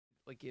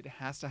Like, it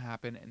has to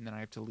happen, and then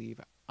I have to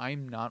leave.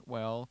 I'm not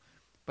well,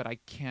 but I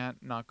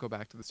can't not go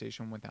back to the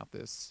station without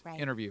this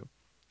interview.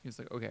 He was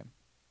like, okay.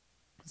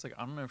 It's like,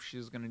 I don't know if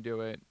she's going to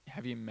do it.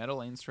 Have you met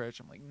Elaine Stritch?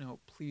 I'm like, no,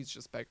 please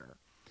just beg her.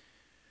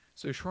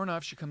 So sure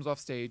enough, she comes off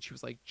stage. She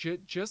was like,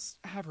 just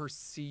have her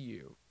see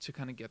you to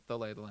kind of get the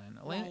lay of the land.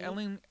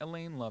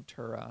 Elaine loved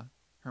her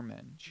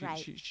men.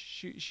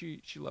 She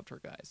loved her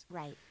guys.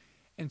 Right.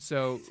 And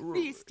so were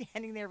you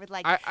standing there with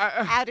like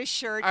out of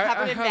shirt,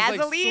 covered in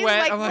Vaseline?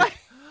 Like, what?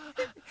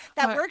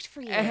 That worked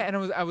for you. And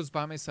I was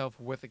by myself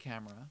with a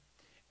camera.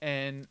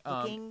 And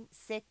looking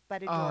sick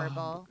but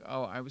adorable.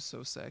 Oh, I was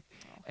so sick.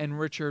 Oh. And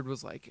Richard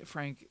was like,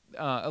 Frank,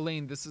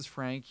 Elaine, this is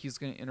Frank. He's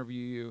going to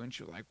interview you. And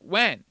she was like,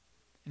 when?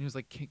 And he was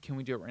like, can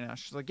we do it right now?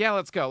 She's like, yeah,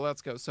 let's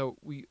go. So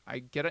I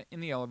get in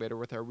the elevator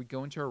with her. We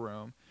go into her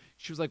room.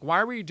 She was like,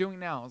 why were you doing it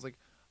now? I was like,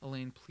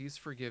 Elaine, please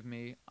forgive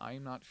me.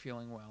 I'm not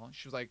feeling well.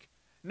 She was like,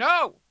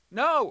 no,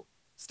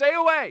 stay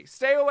away.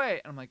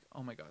 And I'm like,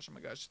 oh my gosh.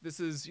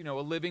 This is, a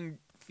living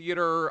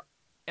theater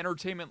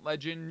entertainment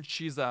legend.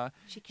 She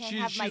can't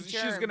have my germs.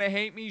 She's gonna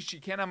hate me. She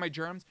can't have my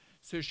germs.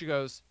 So she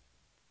goes,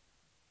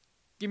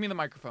 give me the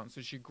microphone.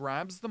 So she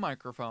grabs the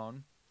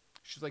microphone.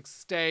 She's like,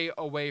 stay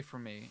away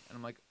from me. And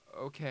I'm like,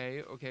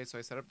 okay. So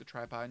I set up the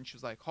tripod, and she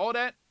was like, hold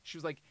it. She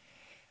was like,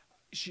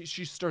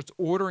 she starts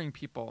ordering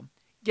people,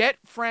 get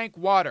Frank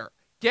water,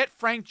 get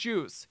Frank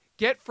juice,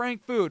 get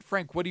Frank food.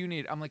 Frank, what do you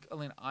need? I'm like,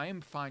 Elaine, I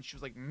am fine. She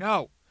was like,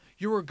 no,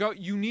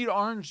 you need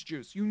orange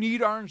juice.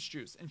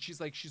 And she's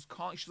like,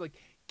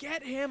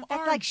 get him That's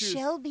orange like juice.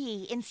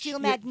 Shelby in Steel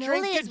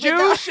Magnolias. Drink the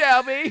juice,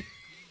 Shelby.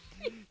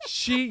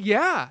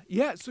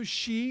 So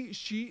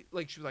she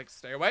was like,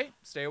 stay away.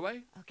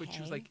 Okay. But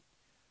she was like,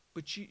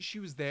 she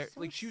was there. So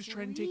like, she was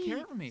trying to take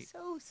care of me.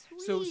 So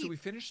sweet. So we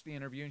finished the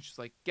interview, and she's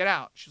like, get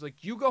out. She was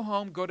like, you go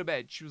home, go to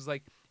bed. She was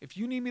like, if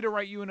you need me to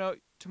write you a note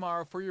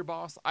tomorrow for your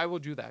boss, I will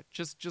do that.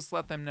 Just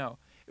let them know.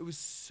 It was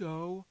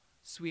so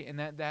sweet. And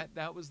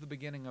that was the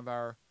beginning of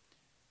our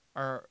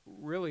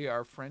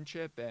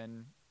friendship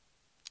and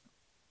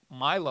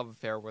my love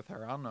affair with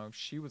her. I don't know if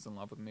she was in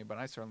love with me, but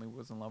I certainly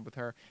was in love with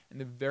her. And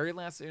the very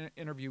last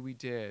interview we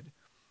did,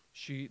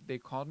 they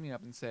called me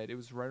up and said, it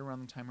was right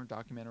around the time her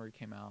documentary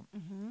came out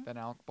that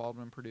Alec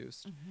Baldwin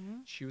produced.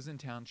 She was in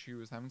town. She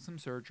was having some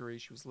surgery.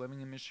 She was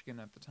living in Michigan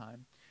at the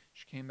time.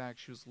 She came back.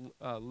 She was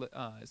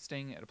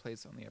staying at a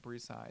place on the Upper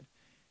East Side.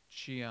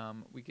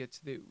 We get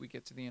to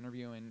the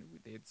interview, and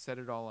they had set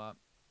it all up.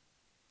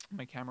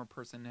 My camera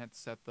person had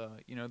set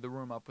the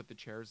room up with the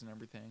chairs and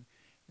everything.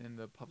 And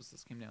the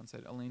publicist came down and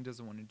said, Elaine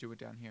doesn't want to do it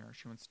down here.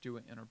 She wants to do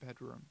it in her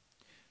bedroom.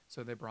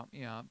 So they brought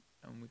me up,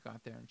 and we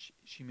got there, and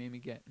she made me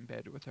get in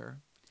bed with her.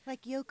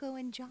 Like Yoko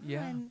and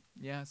John.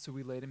 Yeah. So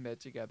we laid in bed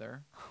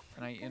together,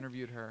 and I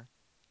interviewed her.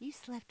 You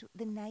slept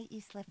the night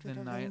you slept with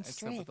Elaine Stritch. The night I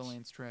slept with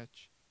Elaine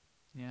Stritch.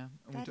 Yeah.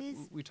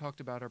 And we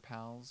talked about our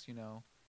pals,